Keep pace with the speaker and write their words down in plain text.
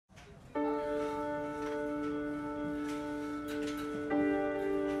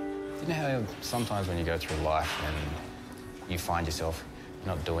You know how sometimes when you go through life and you find yourself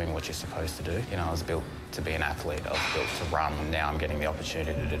not doing what you're supposed to do? You know, I was built to be an athlete. I was built to run. Now I'm getting the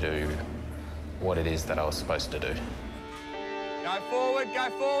opportunity to do what it is that I was supposed to do. Go forward,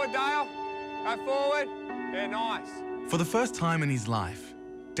 Dale. Go forward. Yeah, nice. For the first time in his life,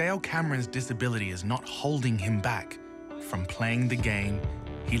 Dale Cameron's disability is not holding him back from playing the game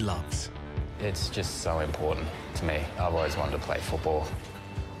he loves. It's just so important to me. I've always wanted to play football.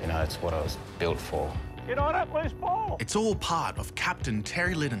 You know, it's what I was built for. Get on it, loose ball. It's all part of Captain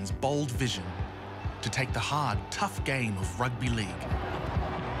Terry Litton's bold vision to take the hard, tough game of rugby league.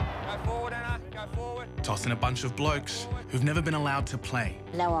 Go forward, Anna. Go forward. Tossing a bunch of blokes who've never been allowed to play.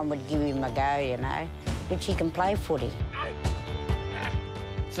 No one would give him a go, you know, which he can play footy.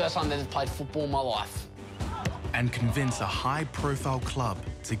 First time I've ever played football in my life. And convince a high-profile club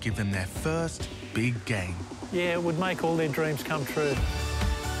to give them their first big game. Yeah, it would make all their dreams come true.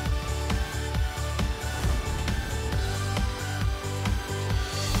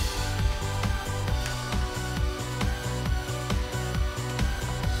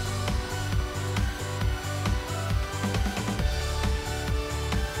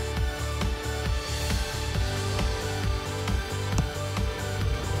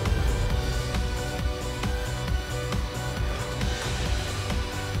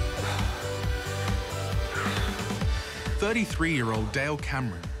 "33-year-old Dale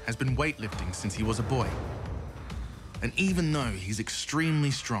Cameron has been weightlifting since he was a boy. And even though he's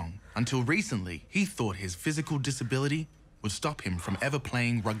extremely strong, until recently he thought his physical disability would stop him from ever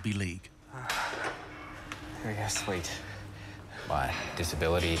playing rugby league. There we go, sweet. My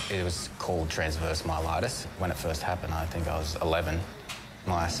disability, it was called transverse myelitis. When it first happened, I think I was 11.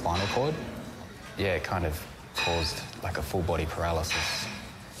 My spinal cord, yeah, it kind of caused like a full body paralysis.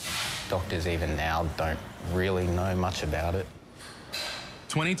 Doctors even now don't really know much about it.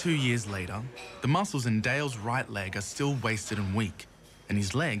 22 years later, the muscles in Dale's right leg are still wasted and weak, and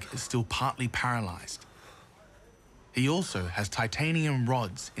his leg is still partly paralysed. He also has titanium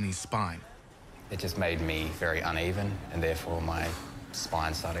rods in his spine. It just made me very uneven, and therefore my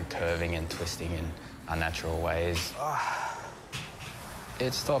spine started curving and twisting in unnatural ways.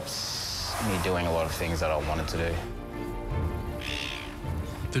 It stops me doing a lot of things that I wanted to do.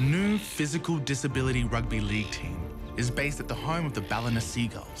 The new physical disability rugby league team is based at the home of the Ballina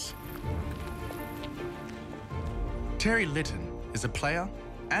Seagulls. Terry Litton is a player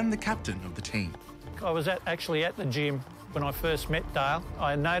and the captain of the team. I was actually at the gym when I first met Dale.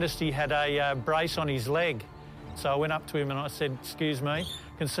 I noticed he had a brace on his leg. So I went up to him and I said, "Excuse me, I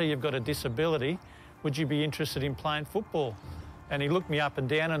can see you've got a disability. Would you be interested in playing football?" And he looked me up and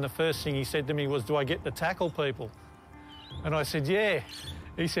down, and the first thing he said to me was, "Do I get to tackle people?" And I said, "Yeah."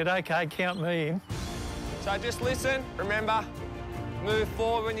 He said, "OK, count me in." So just listen, remember, move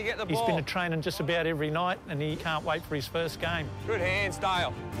forward when you get the ball. He's been training just about every night and he can't wait for his first game. Good hands,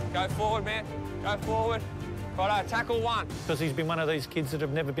 Dale. Go forward, man. Go forward. Righto, tackle one. Because he's been one of these kids that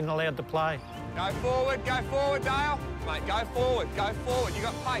have never been allowed to play. Go forward, Dale. Mate, go forward. You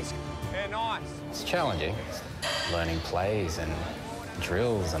got pace. Yeah, nice. It's challenging, learning plays and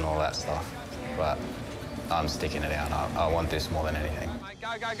drills and all that stuff, but I'm sticking it out. I want this more than anything. Mate,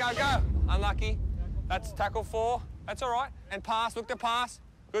 go. Unlucky. That's tackle 4. That's all right. And pass, look to pass.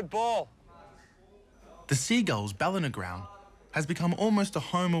 Good ball. The Seagulls' Ballina ground has become almost a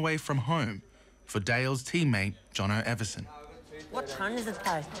home away from home for Dale's teammate, Jono Everson. What time is it,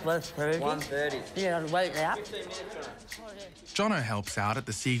 though? 12:30? 1:30. Yeah, I'll wait out. Jono helps out at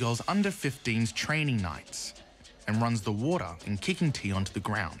the Seagulls' under-15s training nights and runs the water and kicking tee onto the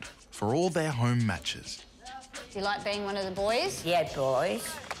ground for all their home matches. Do you like being one of the boys? Yeah, boys.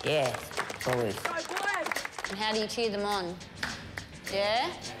 Yeah, boys. And how do you cheer them on? Yeah?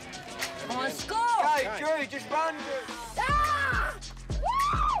 Come on, score! Go, Drew, just run. Ah!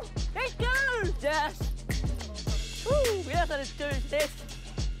 Woo! Let's go! Yes. Woo! We know how to do this.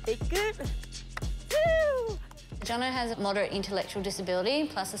 It's good. Woo! Jono has a moderate intellectual disability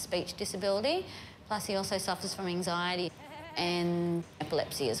plus a speech disability, plus he also suffers from anxiety and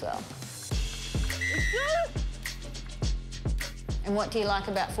epilepsy as well. And what do you like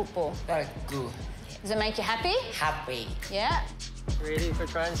about football? Very good. Does it make you happy? Happy. Yeah? Ready for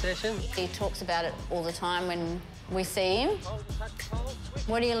training session? He talks about it all the time when we see him.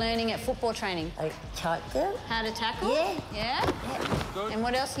 What are you learning at football training? I tackle. How to tackle? Yeah. Yeah? Good. And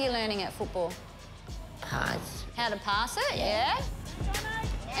what else are you learning at football? Pass. How to pass it, yeah?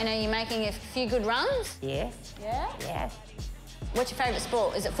 And are you making a few good runs? Yes. Yeah? Yes. What's your favourite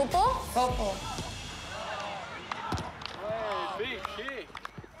sport? Is it football? Football.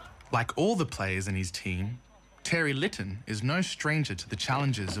 Like all the players in his team, Terry Litton is no stranger to the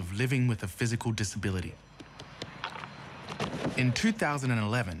challenges of living with a physical disability. In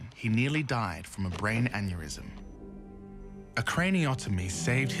 2011, he nearly died from a brain aneurysm. A craniotomy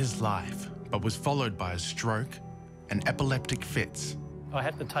saved his life, but was followed by a stroke and epileptic fits. I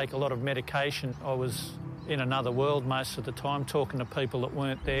had to take a lot of medication. I was in another world most of the time, talking to people that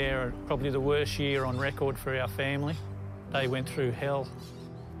weren't there. Probably the worst year on record for our family. They went through hell.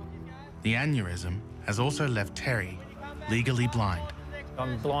 The aneurysm has also left Terry legally blind.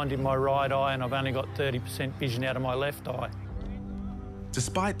 I'm blind in my right eye and I've only got 30% vision out of my left eye.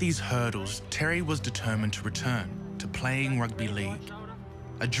 Despite these hurdles, Terry was determined to return to playing rugby league,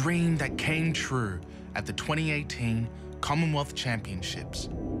 a dream that came true at the 2018 Commonwealth Championships,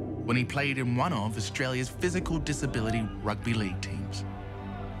 when he played in one of Australia's physical disability rugby league teams.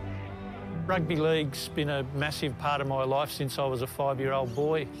 Rugby league's been a massive part of my life since I was a 5-year-old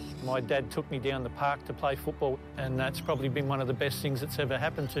boy. My dad took me down the park to play football, and that's probably been one of the best things that's ever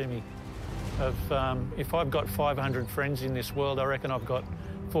happened to me. If I've got 500 friends in this world, I reckon I've got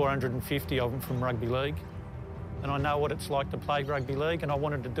 450 of them from rugby league. And I know what it's like to play rugby league, and I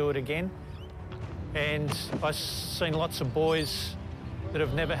wanted to do it again. And I've seen lots of boys that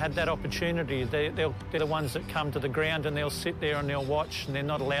have never had that opportunity. They're the ones that come to the ground and they'll sit there and they'll watch, and they're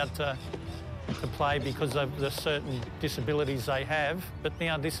not allowed to play because of the certain disabilities they have. But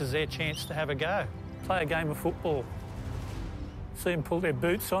now this is their chance to have a go. Play a game of football. See them pull their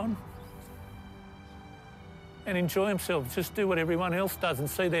boots on and enjoy themselves. Just do what everyone else does and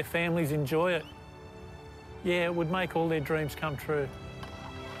see their families enjoy it. Yeah, it would make all their dreams come true.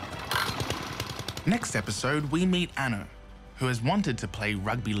 Next episode, we meet Anno, who has wanted to play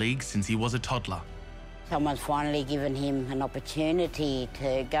rugby league since he was a toddler. Someone's finally given him an opportunity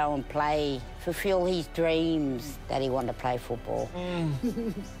to go and play, fulfil his dreams that he wanted to play football.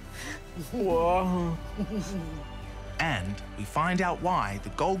 Whoa. And we find out why the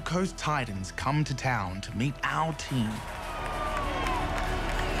Gold Coast Titans come to town to meet our team.